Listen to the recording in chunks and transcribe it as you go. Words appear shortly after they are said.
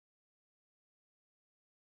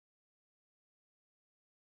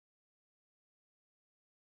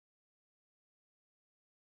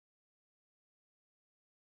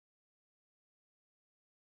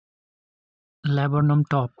Laburnum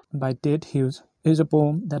Top by Ted Hughes is a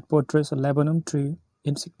poem that portrays a laburnum tree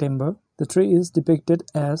in September. The tree is depicted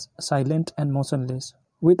as silent and motionless,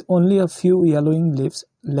 with only a few yellowing leaves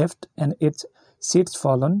left and its seeds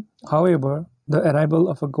fallen. However, the arrival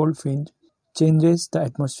of a goldfinch changes the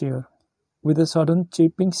atmosphere. With a sudden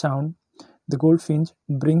chirping sound, the goldfinch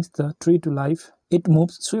brings the tree to life. It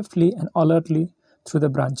moves swiftly and alertly through the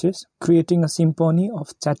branches, creating a symphony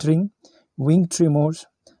of chattering, wing tremors,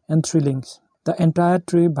 and thrillings. The entire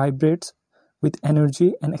tree vibrates with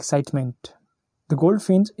energy and excitement. The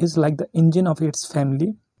goldfinch is like the engine of its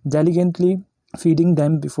family, diligently feeding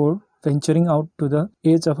them before venturing out to the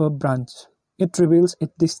edge of a branch. It reveals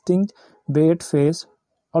its distinct bared face,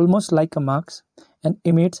 almost like a mask, and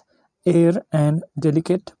emits air and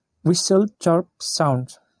delicate whistle-chirp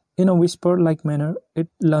sounds. In a whisper-like manner, it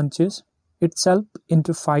launches itself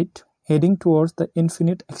into flight, heading towards the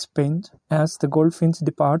infinite expanse. As the goldfinch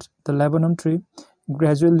departs, the laburnum tree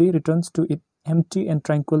gradually returns to its empty and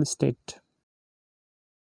tranquil state.